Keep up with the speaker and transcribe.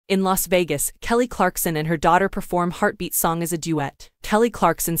In Las Vegas, Kelly Clarkson and her daughter perform Heartbeat song as a duet. Kelly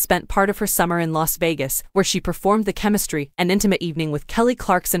Clarkson spent part of her summer in Las Vegas, where she performed the Chemistry, an intimate evening with Kelly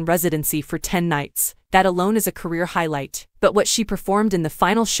Clarkson residency for 10 nights. That alone is a career highlight. But what she performed in the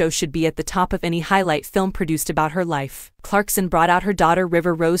final show should be at the top of any highlight film produced about her life. Clarkson brought out her daughter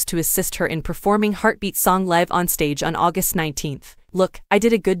River Rose to assist her in performing Heartbeat song live on stage on August 19th. "Look, I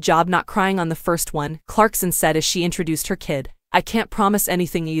did a good job not crying on the first one," Clarkson said as she introduced her kid. "I can't promise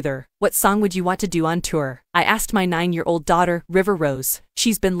anything either. What song would you want to do on tour?" I asked my 9-year-old daughter, River Rose.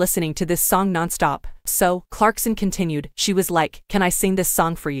 She's been listening to this song nonstop. So, Clarkson continued, she was like, "Can I sing this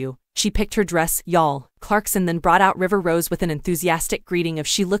song for you?" She picked her dress, y'all. Clarkson then brought out River Rose with an enthusiastic greeting of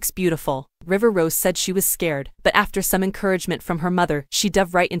 "She looks beautiful." River Rose said she was scared, but after some encouragement from her mother, she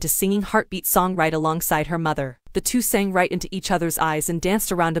dove right into singing Heartbeat song right alongside her mother. The two sang right into each other's eyes and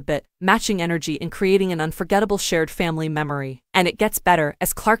danced around a bit, matching energy and creating an unforgettable shared family memory. And it gets better,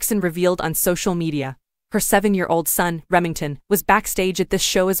 as Clarkson revealed on social media. Her 7-year-old son, Remington, was backstage at this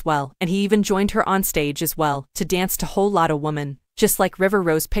show as well, and he even joined her on stage as well, to dance to Whole Lotta Woman. Just like River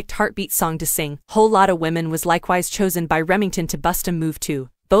Rose picked Heartbeat song to sing, Whole Lotta Women was likewise chosen by Remington to bust a move to.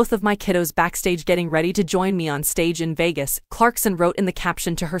 "Both of my kiddos backstage getting ready to join me on stage in Vegas," Clarkson wrote in the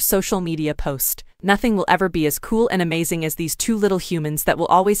caption to her social media post. "Nothing will ever be as cool and amazing as these two little humans that will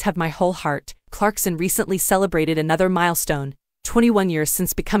always have my whole heart." Clarkson recently celebrated another milestone. 21 years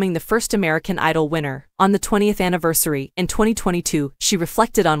since becoming the first American Idol winner. On the 20th anniversary, in 2022, she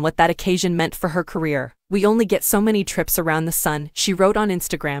reflected on what that occasion meant for her career. "We only get so many trips around the sun," she wrote on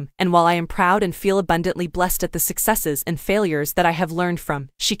Instagram, "and while I am proud and feel abundantly blessed at the successes and failures that I have learned from,"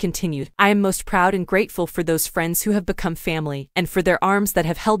 she continued, "I am most proud and grateful for those friends who have become family, and for their arms that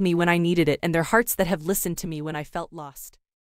have held me when I needed it and their hearts that have listened to me when I felt lost."